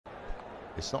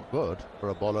It's not good for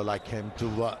a bowler like him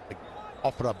to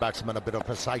offer a batsman a bit of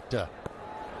a sighter.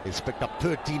 He's picked up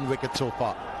 13 wickets so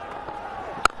far.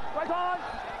 Right on.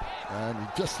 And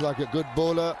just like a good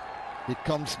bowler, he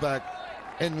comes back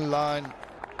in line,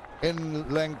 in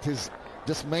length. He's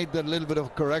just made that little bit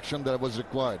of correction that was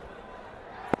required.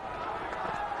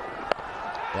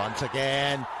 Once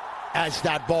again, as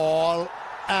that ball,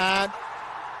 and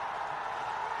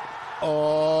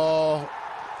oh,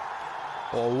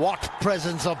 what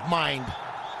presence of mind!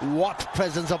 What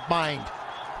presence of mind!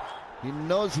 He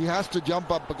knows he has to jump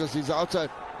up because he's outside.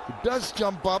 He does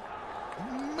jump up,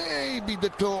 maybe the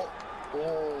toe.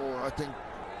 Oh, I think.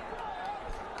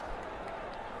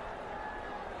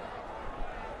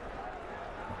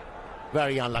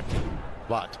 Very unlucky,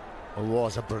 but it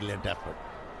was a brilliant effort.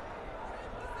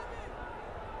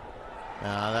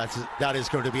 That is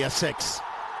going to be a 6.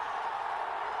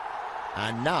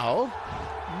 And now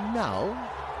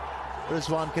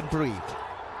Rizwan can breathe.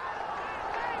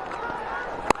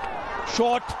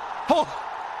 Shot. Oh,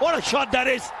 what a shot that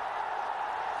is.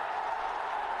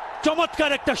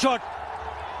 Chamatkar ekta shot.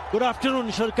 Good afternoon,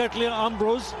 Shirkatli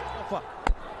Ambrose.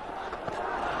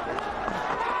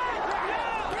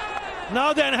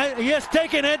 Now then, he has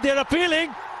taken it. They're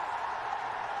appealing.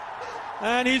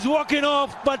 And he's walking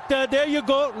off. But there you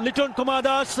go. Liton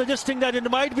Kumar suggesting that it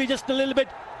might be just a little bit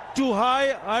too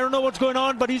high. I don't know what's going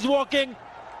on, but he's walking.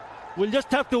 We'll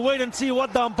just have to wait and see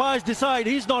what the umpires decide.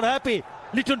 He's not happy.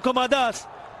 Liton Kumar.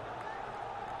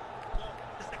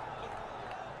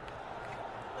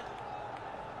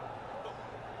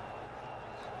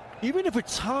 Even if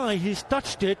it's high, he's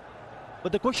touched it.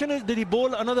 But the question is, did he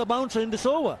bowl another bouncer in this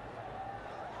over?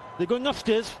 They're going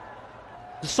upstairs.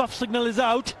 The soft signal is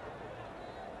out.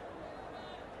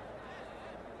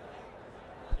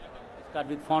 Start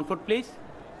with front foot, please.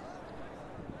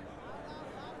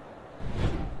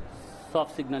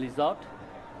 Soft signal is out.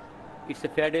 It's a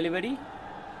fair delivery.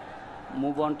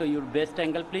 Move on to your best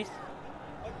angle, please.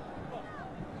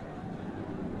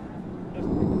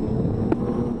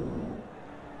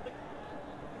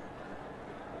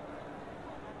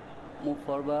 Move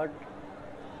forward.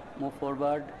 Move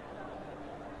forward.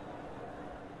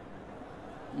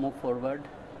 Move forward.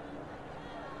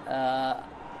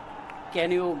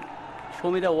 Can you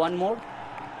show me the one more?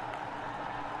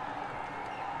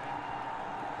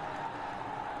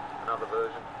 Another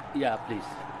version. Yeah, please.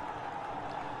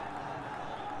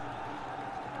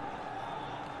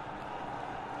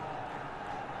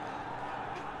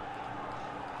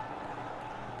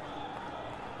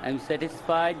 I'm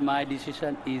satisfied. My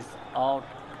decision is out,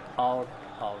 out,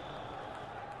 out.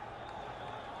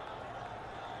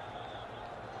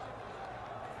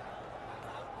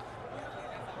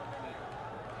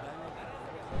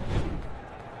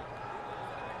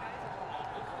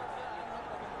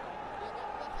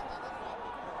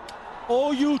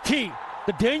 OUT,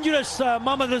 the dangerous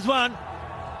Mohammad Rizwan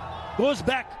goes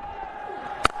back.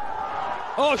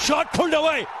 Oh, shot pulled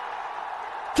away.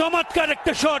 Chamatkar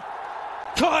ekta shot.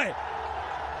 Choi.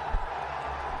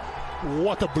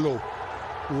 What a blow.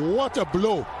 What a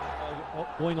blow.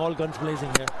 Going all guns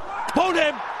blazing here. Bowled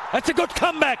him. That's a good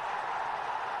comeback.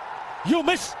 You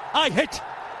miss, I hit.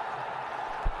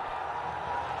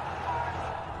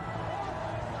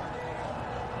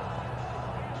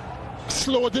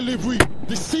 Slower delivery,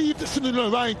 deceived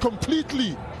Sunil Ryan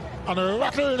completely, and a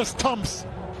rattler in the stumps.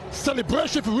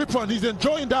 Celebration for Ripper, and he's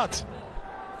enjoying that.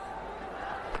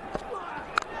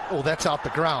 Oh, that's out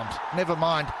the ground. Never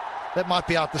mind. That might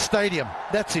be out the stadium.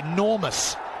 That's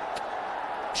enormous.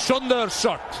 Sundar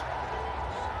shot.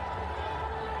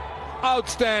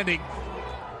 Outstanding.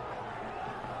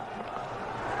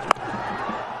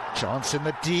 Chance in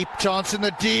the deep, chance in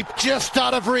the deep, just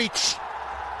out of reach.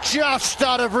 Just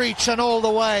out of reach and all the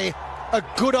way. A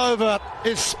good over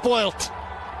is spoilt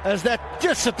as that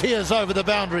disappears over the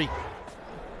boundary.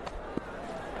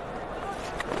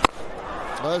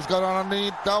 He's got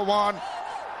underneath that one,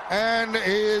 and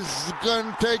he's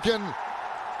been taken.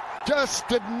 Just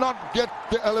did not get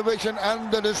the elevation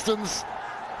and the distance.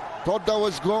 Thought that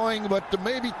was going, but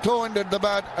maybe toe ended the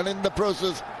bat, and in the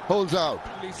process holds out.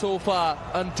 So far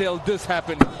until this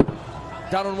happened.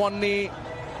 Down on one knee,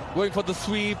 going for the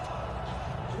sweep,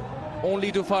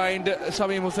 only to find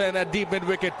Shamim Hussain at deep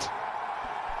mid-wicket.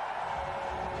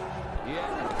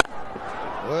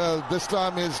 Well, this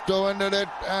time he's toe ended it,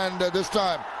 and this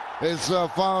time he's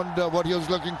found what he was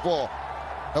looking for.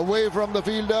 Away from the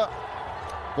fielder,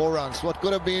 4 runs. What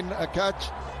could have been a catch,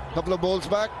 a couple of balls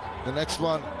back. The next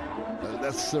one,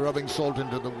 that's rubbing salt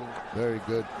into the wound. Very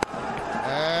good.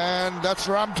 And that's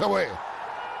ramped away.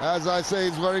 As I say,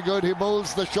 he's very good. He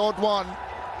bowls the short one.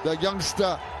 the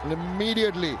youngster,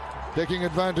 immediately taking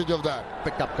advantage of that.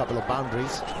 Picked up a couple of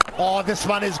boundaries. Oh, this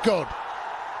one is good.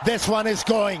 This one is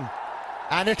going.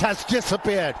 And it has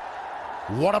disappeared.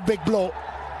 What a big blow.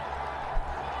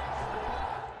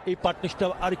 এই পার্টনারটা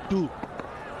আরেকটু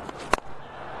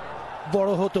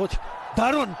বড় হতো।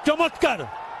 দারুণ চমৎকার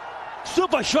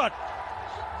super shot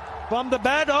from the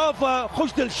bat of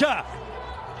Khushdil Shah.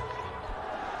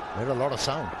 Made a lot of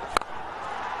sound.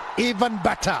 Even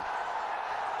better.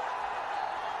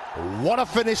 What a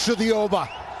finish to the over.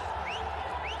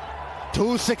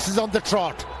 2 sixes on the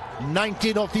trot.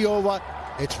 19 of the over.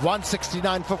 It's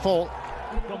 169 for 4.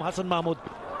 From Hassan Mahmood.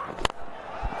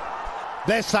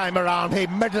 This time around, he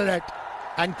middled it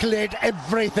and cleared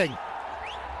everything.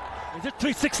 Is it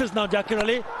 3 sixes now, Zakir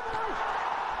Ali?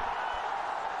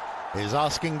 He's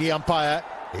asking the umpire.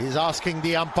 He's asking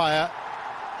the umpire.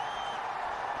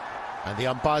 And the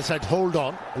umpire said, hold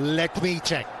on, let me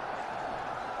check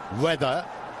whether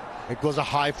it was a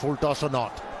high full toss or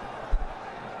not.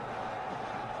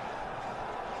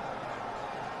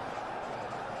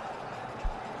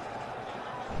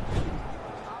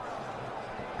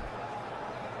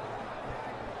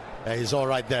 He's all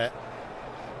right there.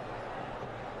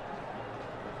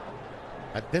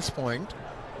 At this point,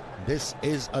 this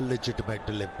is a legitimate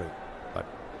delivery, but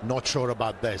not sure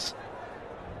about this.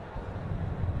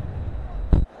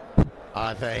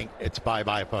 I think it's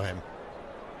bye-bye for him.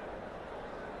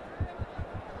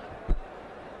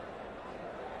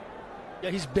 Yeah,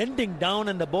 he's bending down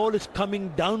and the ball is coming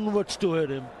downwards toward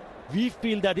him. We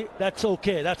feel that that's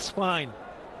okay, that's fine.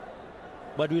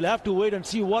 But we'll have to wait and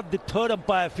see what the third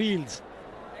umpire feels.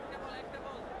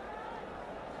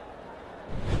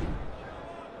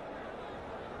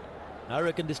 I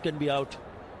reckon this can be out.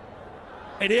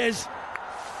 It is.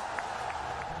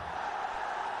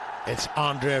 It's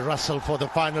Andre Russell for the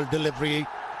final delivery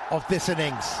of this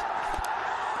innings.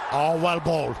 Oh, well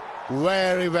bowled.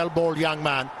 Very well bowled, young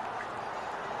man.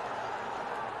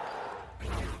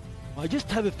 I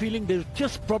just have a feeling they're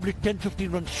just probably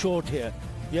 10-15 runs short here.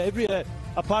 Yeah,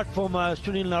 apart from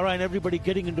Sunil Narayan, everybody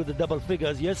getting into the double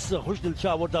figures. Yes, Khushdil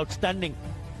Shah was outstanding.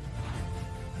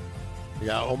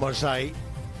 Yeah, Omar Sai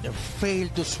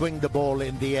failed to swing the ball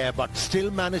in the air, but still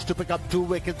managed to pick up 2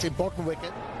 wickets, important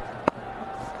wicket.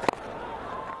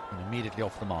 And immediately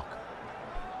off the mark.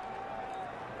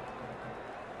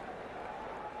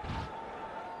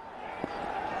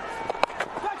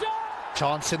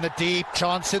 Chance in the deep,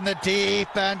 chance in the deep,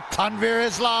 and Tanvir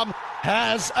Islam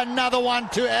has another one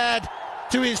to add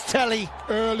to his tally.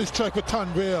 Early strike with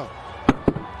Tanvir.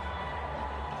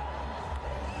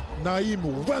 Naeem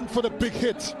went for the big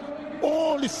hit,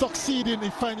 only succeeding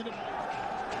in finding it.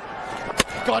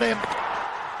 Got him.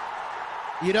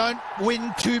 You don't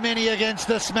win too many against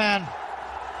this man.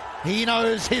 He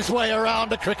knows his way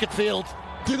around a cricket field.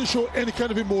 Didn't show any kind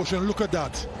of emotion. Look at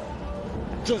that.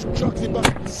 Just jogged it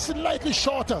back slightly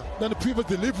shorter than the previous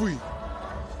delivery.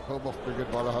 Home of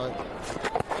cricket, Balahai.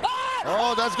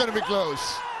 Oh, that's going to be close.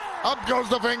 Up goes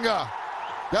the finger.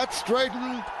 That's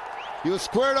straightened. You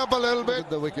squared up a little bit.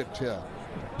 The wicket here.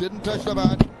 Didn't touch the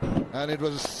bat. And it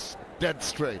was dead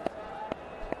straight.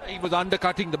 He was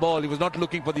undercutting the ball. He was not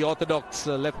looking for the orthodox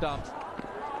left arm.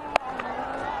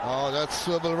 Oh, that's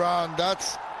swivel round.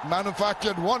 That's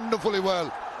manufactured wonderfully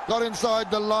well. Got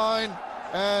inside the line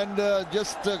and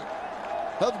just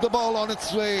helped the ball on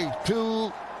its way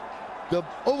to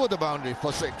over the boundary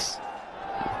for 6.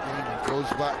 And it goes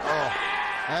back. Oh,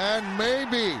 and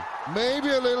maybe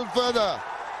a little further.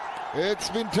 It's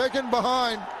been taken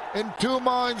behind in 2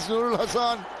 minds, Nurul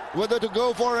Hassan, whether to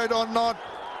go for it or not.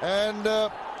 And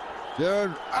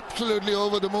they're absolutely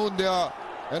over the moon. They are.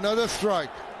 Another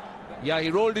strike. Yeah,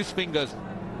 he rolled his fingers.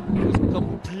 He was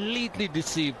completely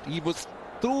deceived. He was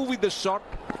through with the shot.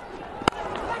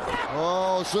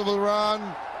 Oh, civil run.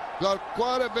 Got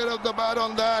quite a bit of the bat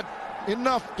on that.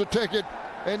 Enough to take it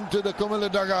into the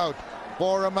Comilla dugout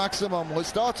for a maximum. He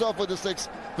starts off with the 6,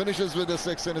 finishes with the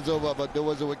 6, and it's over. But there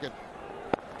was a wicket.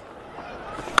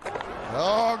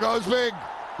 Oh, goes big.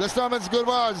 This time it's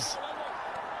Gurwaz.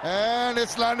 And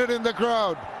it's landed in the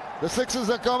crowd. The 6s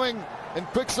are coming in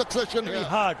quick succession Very here.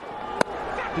 hard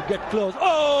to get close.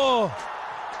 Oh!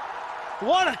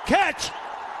 What a catch!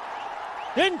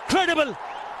 Incredible!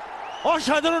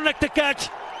 অসাধারণ একটা catch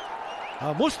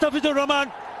Mustafizur Rahman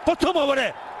প্রথম ওভারে।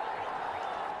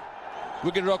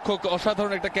 Wicket রক্ষক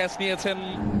অসাধারণ একটা catch নিয়েছেন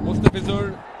মুস্তাফিজুর,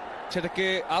 সেটাকে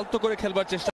আলতো করে খেলবার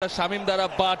চেষ্টা শামীম দ্বারা,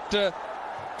 but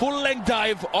full length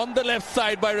dive on the left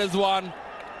side by Rizwan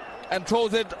and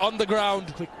throws it on the ground.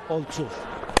 Quick also.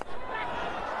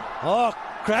 Oh,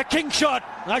 cracking shot.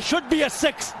 That should be a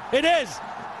 6. It is.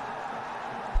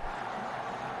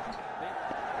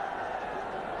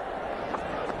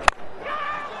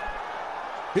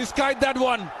 He skied that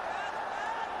one.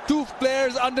 Two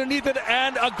players underneath it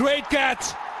and a great catch.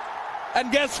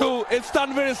 And guess who? It's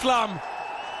Tanvir Islam.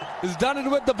 He's done it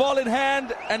with the ball in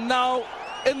hand and now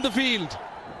in the field.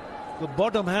 The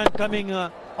bottom hand coming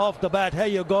off the bat. Here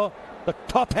you go. The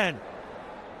top hand.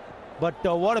 But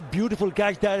what a beautiful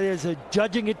catch that is.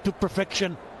 Judging it to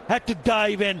perfection. Had to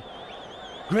dive in.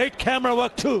 Great camera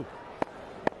work too.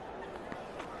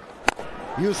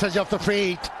 Usage of the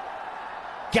feet.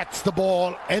 Gets the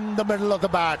ball in the middle of the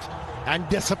bat and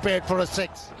disappeared for a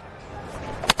 6.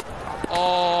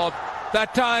 Oh,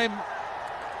 that time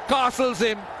castles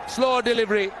him. Slow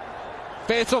delivery.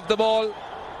 Pace of the ball.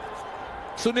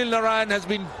 Sunil Narayan has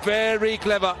been very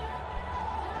clever.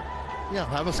 Yeah,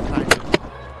 that was kind of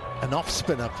an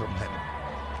off-spinner from him.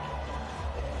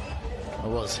 It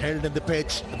was held in the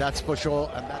pitch, that's for sure.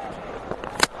 And that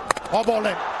ball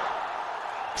in.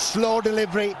 Slow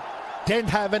delivery. Didn't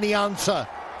have any answer.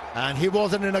 And he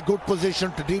wasn't in a good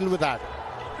position to deal with that.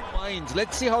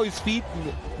 Let's see how his feet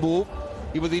move.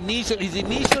 His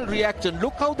initial reaction.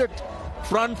 Look how that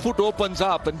front foot opens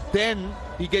up, and then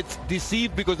he gets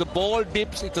deceived because the ball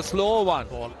dips. It's a slow one.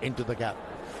 Ball into the gap.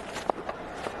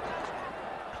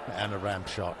 And a ramp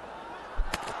shot.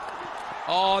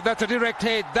 Oh, that's a direct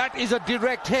hit. That is a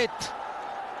direct hit.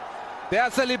 They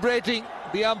are celebrating.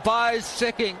 The umpire is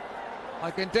checking.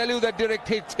 I can tell you that direct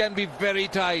hits can be very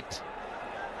tight.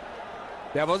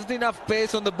 There wasn't enough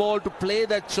pace on the ball to play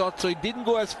that shot, so it didn't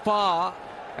go as far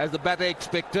as the batter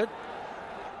expected.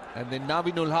 And then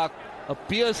Navinul Haq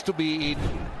appears to be in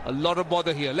a lot of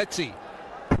bother here. Let's see.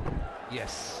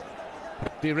 Yes.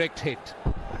 Direct hit.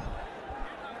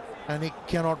 And he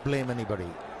cannot blame anybody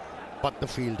but the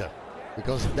fielder,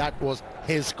 because that was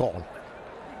his call.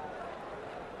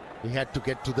 He had to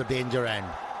get to the danger end.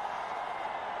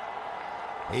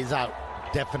 He's out,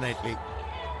 definitely.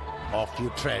 Off you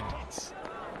tread.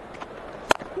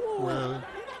 Well,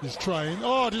 he's trying.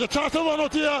 Oh, there's a chance of one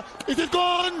out here. Is it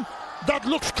gone? That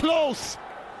looks close.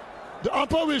 The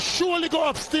umpire will surely go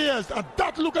upstairs, and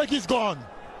that looks like he's gone.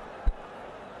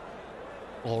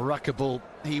 Well, Rakibul,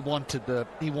 he wanted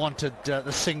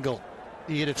the single.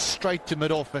 He hit it straight to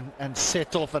mid-off and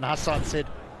set off, and Hassan said,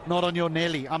 "Not on your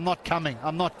Nelly. I'm not coming.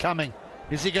 I'm not coming."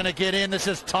 Is he going to get in? This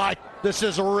is tight. This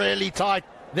is really tight.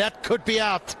 That could be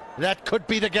out. That could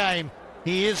be the game.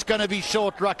 He is going to be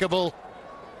short, Rakibul.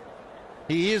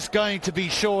 He is going to be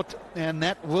short, and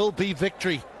that will be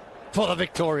victory for the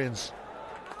Victorians.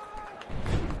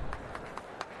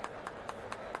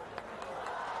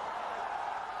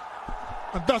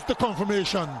 And that's the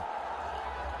confirmation.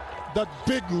 That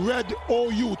big red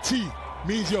OUT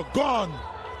means you're gone.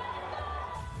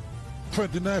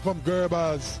 29 from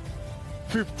Gerbers,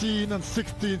 15 and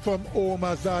 16 from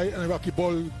Omazai and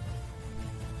Rakibul.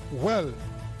 Well,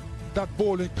 that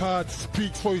bowling card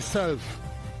speaks for itself.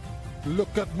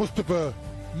 Look at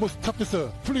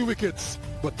Mustafisa, 3 wickets,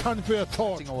 but Tanvir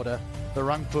thought. Order. The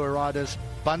Rangpur Riders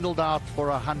bundled out for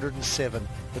 107.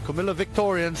 The Comilla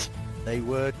Victorians, they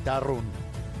were Darun.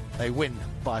 They win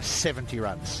by 70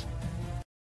 runs.